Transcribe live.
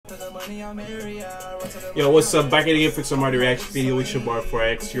Yo, what's up? Back again for some other reaction video with your boy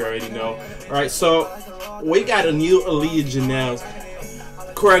Far.X. You already know. Alright, so we got a new Aliya Janell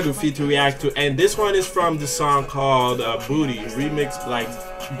choreography to react to, and this one is from the song called Booty, remixed like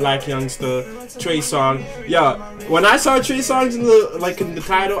Black Youngster, Trey Song. Yeah, when I saw Trey Songs in the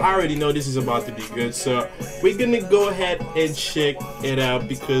title, I already know this is about to be good. So we're gonna go ahead and check it out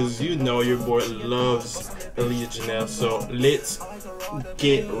because you know your boy loves Aliya Janell. So let's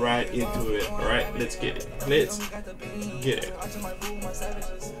get right into it. All right, let's get it. Let's get it.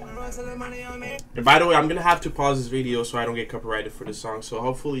 And by the way, I'm gonna have to pause this video so I don't get copyrighted for the song. So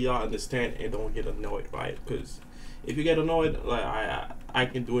hopefully y'all understand and don't get annoyed by it. Because if you get annoyed, like I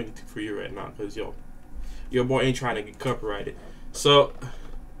can do anything for you right now. Because your boy ain't trying to get copyrighted. So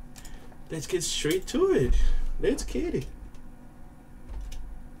let's get straight to it. Let's get it.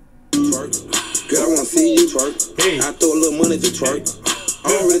 Twerk. Girl, I wanna see you twerk. Hey. I throw a little money to twerk. I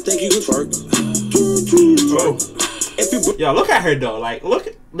don't really think you can twerk. Oh. Yeah, look at her though. Like, look,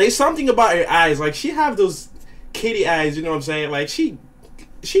 there's something about her eyes. Like, she have those kitty eyes. You know what I'm saying? Like, she's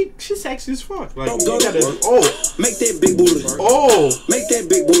sexy as fuck. Like, Don't go to work. Oh, make that big booty. Oh, make that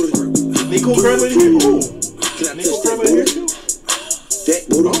big booty. Nicole Curl in here. Oh, Can I Nicole touch Curl that in here booty? too. That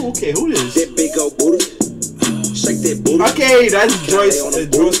booty. Oh, okay. Who is? That big old booty. Shake that booty. Okay, that's Joyce.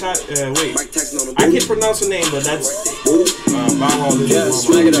 Joyce. Wait, Mike Tyson on the I booty. can't pronounce her name, but that's Yeah,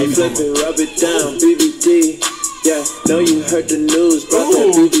 smack it up, flip it, rub it down, BBD. Yeah, know you heard the news about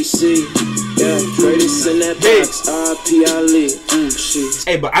that BBC. Yeah, greatest in that box, R.I.P. Ali. Shit.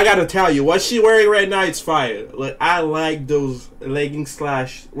 Hey, but I gotta tell you, what she wearing right now, it's fire. Like, I like those leggings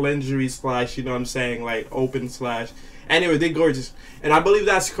slash lingerie slash, you know what I'm saying, like open slash. Anyway, they're gorgeous. And I believe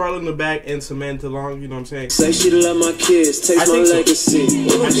that's Carl in the back and Samantha Long, you know what I'm saying? Say she love my kids, taste my legacy. I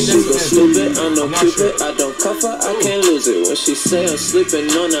think She that's go stupid, I'm no not cupid. sure. I don't cuff her, I can't lose it. When she say I'm sleeping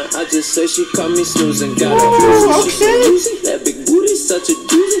on her, I just say she call me snoozing. Got her Ooh, she so okay. juicy. That big booty, such a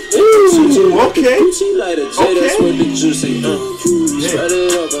doozy. Ooh, okay. Gucci like a J, that's Okay. with the juicy. Spread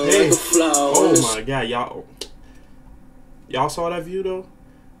it up like a flower. Oh my god, y'all saw that view though?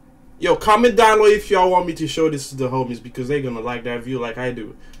 Yo, comment down below if y'all want me to show this to the homies because they're gonna like that view like I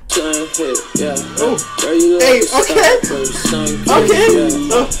do. Yeah. Oh. Hey, okay. Okay.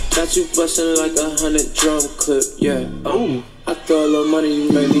 Got you busting like 100 drum clip. Yeah. Oh. I throw a little money,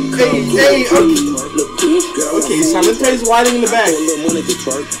 you make me come. Hey, okay, Samantha's whining in the back.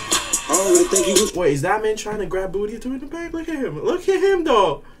 Wait, is that man trying to grab booty to in the back? Look at him. Look at him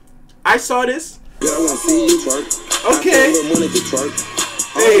though. I saw this. Okay.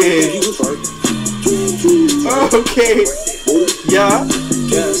 Hey. Okay. Yeah.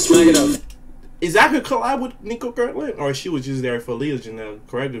 Yeah, smack it up. Is that her collab with Nicole Kirtland? Or she was just there for Aliya Janell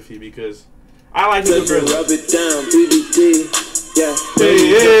choreography? Because I like Nicole Kirtland. Rub it down, BBD. Yeah.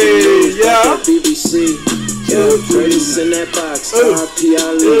 Hey, yeah. BBC. Yeah, greatest in that box. R.I.P.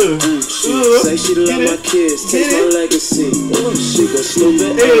 Ali. Say she love my kids, taste my legacy. She go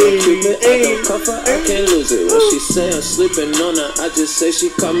stupid, I don't cuff her, I can't lose it. When she say I'm sleeping on her, I just say she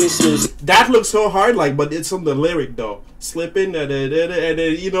call me snoozing. That looks so hard, like, but it's on the lyric though. Slipping, and then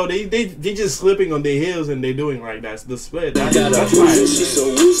you know they just slipping on their heels and they doing like that's the split. That's fine. She so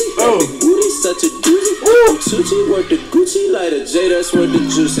woozy, that big booty, such a doozy. Tucci worth the Gucci like a J, that's worth the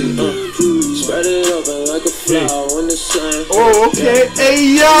juicy. Spread it open like a flower in the sun. Oh, okay.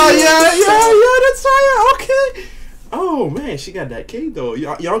 Hey, yeah, that's fire. Okay. Oh man, she got that cake though.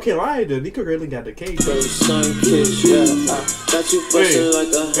 Y'all can't lie. The Nicole really got the cake. Sun kiss, yeah. Got you busting like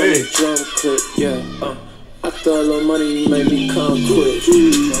 100 drum clip, yeah. I throw a little money, you make me come quick.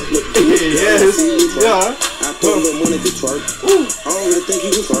 Yes, yeah. I throw a little money to twerk. I don't really think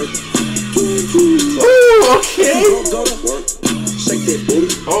you can twerk. Ooh, okay. Go to work. Shake that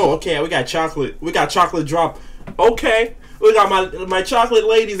booty. Oh, okay. We got chocolate. We got chocolate drop. Okay. We got my chocolate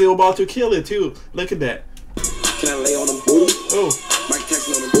ladies. They were about to kill it too. Look at that. Can I lay on them booty? Oh. Mike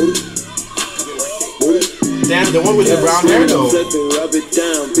Tyson on the booty. Damn, the one with the brown hair though. Flip it, rub it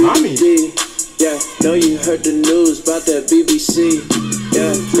down, Mommy. BBD. Yeah, know you heard the news about that BBC.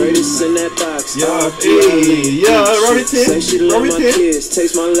 Yeah, greatest in that box. Yeah, hey, rub it in. Say she love my kids,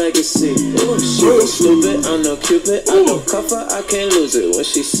 taste my legacy. She go stupid, I'm no cupid. I don't cuff her, I can't lose it. When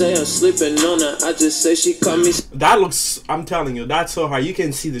she say I'm sleeping on her, I just say she call me. That looks, I'm telling you, that's so hard. You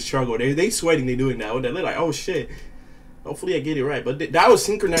can see the struggle. They sweating, they doing that. They're like, oh shit. Hopefully I get it right, but that was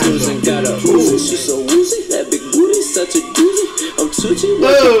synchronized. Got a she so woozy, that big booty, such a doozy. I'm Tucci,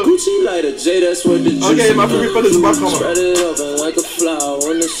 Gucci like a J, that's what the juice. Okay, my favorite part is about to come Spread it open like a flower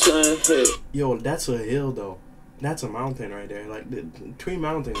on the sun. Hey. Yo, that's a hill though. That's a mountain right there, like the twin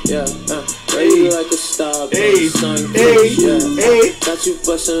mountains. Yeah, ready like a star, Hey, yeah. Got you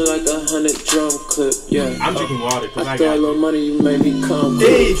bustin' like 100 drum clip, yeah. I'm drinking water because I throw got a little money, you made me come.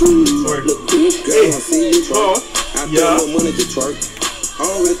 Hey, sorry. Look, bitch, girl, I see you twerk. Oh, I throw yeah. a little money to twerk. I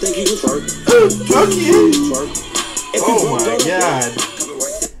don't really think you can twerk. Okay. Oh my God.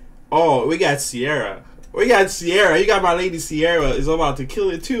 Oh, we got Sierra. You got my lady Sierra is about to kill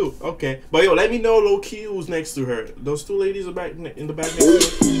it too. Okay, but yo, let me know low key who's next to her. Those two ladies are back in the back next to her.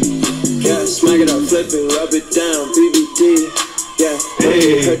 Yeah, smack it up, flip it, rub it down, BBD. Yeah,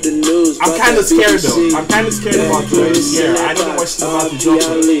 hey. Heard the news. I'm kind of scared though. I'm kind of scared about Sierra. I don't know what she's about to jump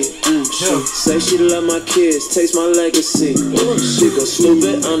on. Say she love my kids, taste my legacy. She go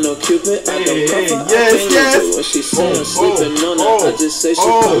stupid, I'm no Cupid. I don't cover, yes. When she say I'm sleeping on her, I just say she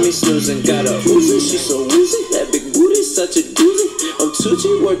call me snoozing. Got a Uzi, she so woozy. That big booty, such a doozy. I'm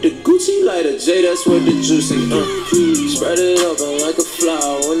Tucci, worth the Gucci, like a J, that's worth the juicy. Spread it open like a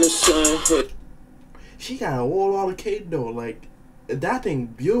flower when the sun hit. She got a whole lot of cake though, like that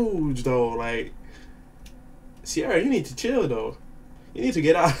thing huge though. Like Sierra, you need to chill though. You need to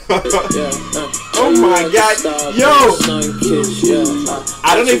get out. Oh my God, yo!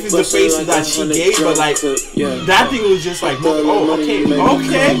 I don't know if it's the faces that she gave, but like that thing was just like, oh, okay.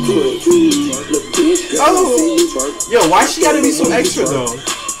 Oh, yo, why she gotta be so extra though?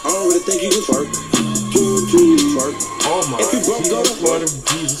 I don't really think you can twerk. Oh my God,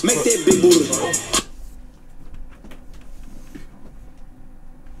 Jesus, make that big booty.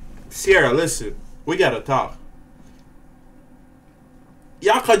 Sierra, listen, we gotta talk.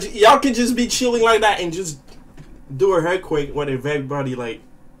 Y'all can just be chilling like that and just do a earthquake when everybody like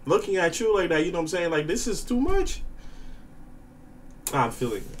looking at you like that. You know what I'm saying? Like this is too much. I'm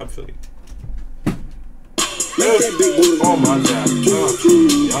feeling. Oh my God.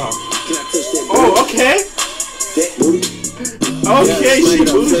 Oh, okay. Okay, she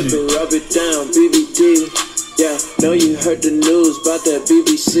bougie. Rub it down, BBD. Yeah, know you heard the news about that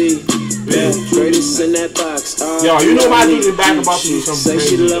BBC. Yeah, greatest in that box. Yo, you know my dude in back about to do something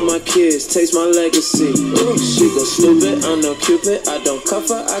crazy. Say she love though. my kids, taste my legacy. She go stupid, I'm no Cupid. I don't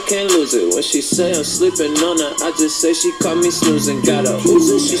cuff her, I can't lose it. When she say I'm sleeping on her, I just say she caught me snoozing. Got a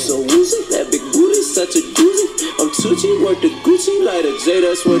Uzi, she so woozy. That big booty, such a doozy. I'm Tucci, worth the Gucci, like a J,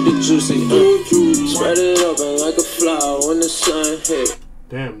 that's worth the juicy. Spread it open like a flower when the sun hit.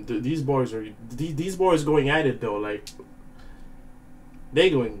 Damn, these boys going at it though. Like they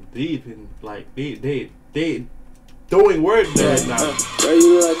going deep and like they doing work there now. Girl,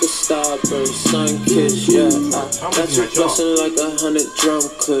 you like a starburst, sun kiss, yeah. Got you bustin' like 100 drum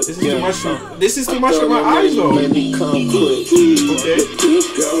clip. This is too much for my eyes though. Baby, come quick. Okay.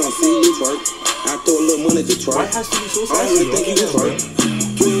 Girl, I see you twerk. I throw a little money to twerk. Why has to be so I don't really think you can twerk.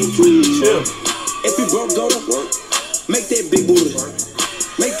 Chill. If you broke, go to work. Make that big booty.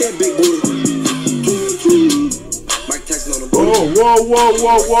 Make that big booty. Mike Tyson on the booty.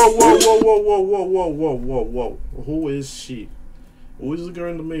 Whoa. Who is she? Who is the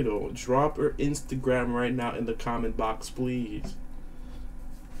girl in the middle? Drop her Instagram right now in the comment box, please.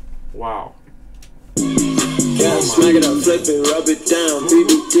 Wow. Yeah, smack it up, flip it, rub it down,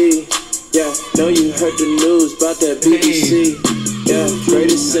 BBD. Yeah, know you heard the news about that BBC. Yeah,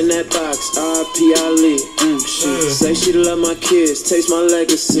 greatest in that box, R.I.P. Ali. She say she love my kids, taste my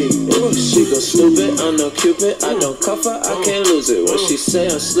legacy. She go stupid, I'm no Cupid. I don't cuff her, I can't lose it. When she say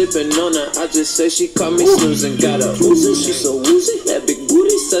I'm sleeping on her, I just say she caught me snoozing. Got a Uzi, she so woozy. That big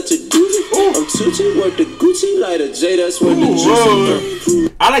booty, such a doozy. I'm Tucci, worth the Gucci, like a J, that's worth the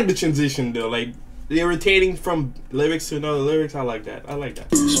juicy. I like the transition though, like irritating from lyrics to another lyrics. I like that.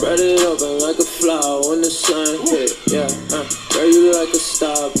 Spread it open like a flower when the sun hit. Yeah, girl, you like a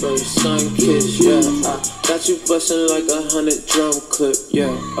starburst, sun kiss. Yeah, got you bustin' like 100 drum clip.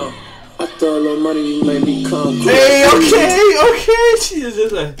 Yeah, I throw a little money, you made me come. Hey, okay. She is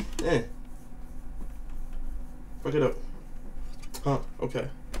just like, fuck it up. Okay.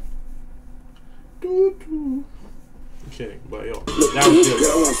 I'm kidding, but yo, that was good.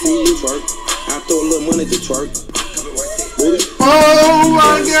 Girl, I see you twerk. I throw a little money to twerk. Oh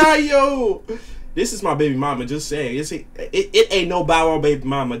my God, yo! This is my baby mama. Just saying, it ain't no Bow Wow baby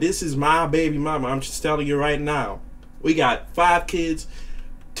mama. This is my baby mama. I'm just telling you right now. We got 5 kids,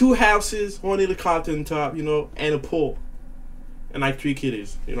 2 houses, 1 helicopter on top, you know, and a pool, and like 3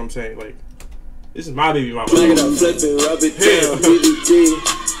 kiddies. You know what I'm saying? Like, this is my baby mama. Flip it, rub it down, BBD.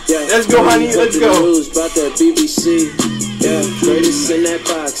 Yeah, let's go, honey. Let's go. News about that BBC. Yeah, greatest in that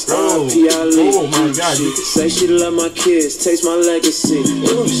box. Oh, oh my God. She say she love my kids, taste my legacy.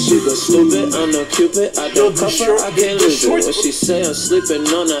 She go stupid, I'm no Cupid. I don't cuff her, I can't lose it. When she say I'm sleeping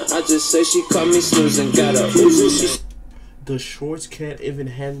on her, I just say she caught me snoozing. Got her Uzi. The shorts can't even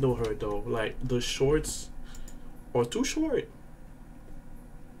handle her though. Like the shorts are too short.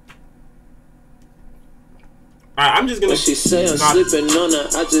 Alright, I'm just gonna. When she say I'm sleeping on her,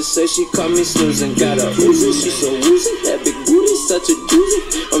 I just say she caught me snoozing. Got her Uzi, she so woozy. That big booty, such a doozy.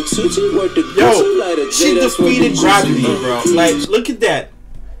 I'm Tucci, worth the Gucci, like a she defeated gravity, bro. Like, look at that.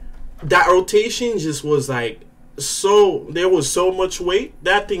 That rotation just was like so. There was so much weight.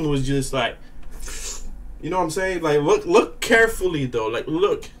 That thing was just like. You know what I'm saying? Like, look carefully though. Like,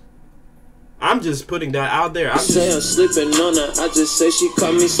 look. I'm just putting that out there. I'm sleeping on her. I just say she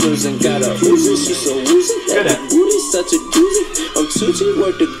caught me snoozing. Got her Uzi, she so woozy. That booty, such a doozy. I'm Tucci,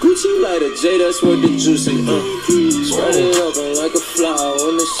 worth the Gucci, like a J, that's worth the juicy. Spread it open like a flower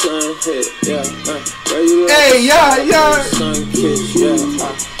when the sun hit. Yeah, hey, yeah. Sun kiss, yeah.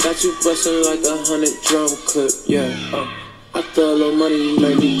 Got you busting like 100 drum clip. Yeah, I throw a little money, you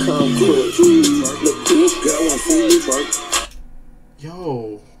make me come quick. Look, bitch, girl, I want to see you work.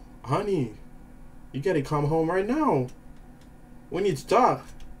 Yo, honey, you gotta come home right now. We need to talk.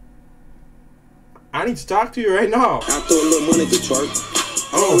 I need to talk to you right now. I throw a little money to twerk.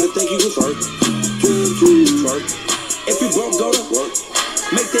 I don't really think you can twerk. Twerk. If you broke, go to work.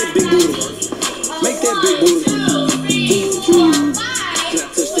 Make that big booty. Make that big booty. Can I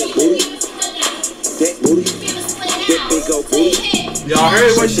touch that booty? That booty. That big old booty. Y'all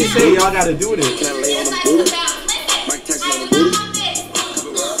heard what she said. Y'all gotta do this. Can I lay on the booty? Mike Tyson on the booty.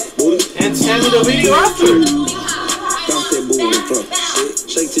 And send me the video after. Bounce that booty in front. Shit.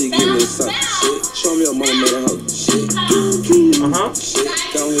 Shake till you give me something. Shit. Show me your mama made a hoe. Shit. Shit.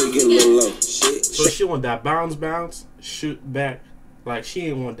 Go ahead and get a little low. Shit. So she want that bounce, shoot back. Like she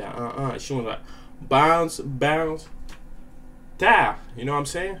ain't want that. She want that bounce. Da. You know what I'm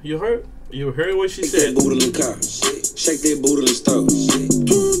saying? You heard? You heard what she said. Shake that booty in the car. Shit. Shake that booty in the stove.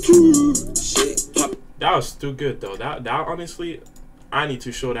 Shit. Pop. That was too good though. That honestly, I need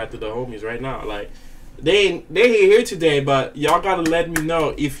to show that to the homies right now. Like they ain't here today, but y'all gotta let me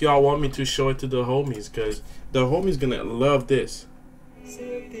know if y'all want me to show it to the homies, cause the homies gonna love this.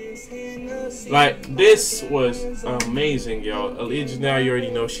 Like this was amazing, yo. Aliya Janell, you already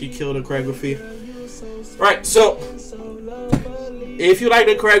know she killed the choreography. Right, so if you like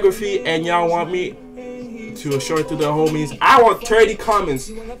the choreography and y'all want me to show it to the homies, I want 30 comments.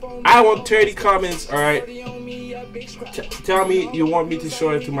 I want 30 comments. All right. Tell me you want me to show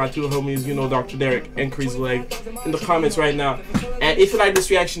it to my two homies, you know, Dr. Derek and Chris Leg, in the comments right now. And if you like this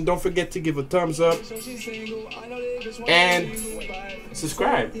reaction, don't forget to give a thumbs up and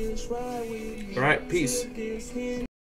subscribe. All right, peace.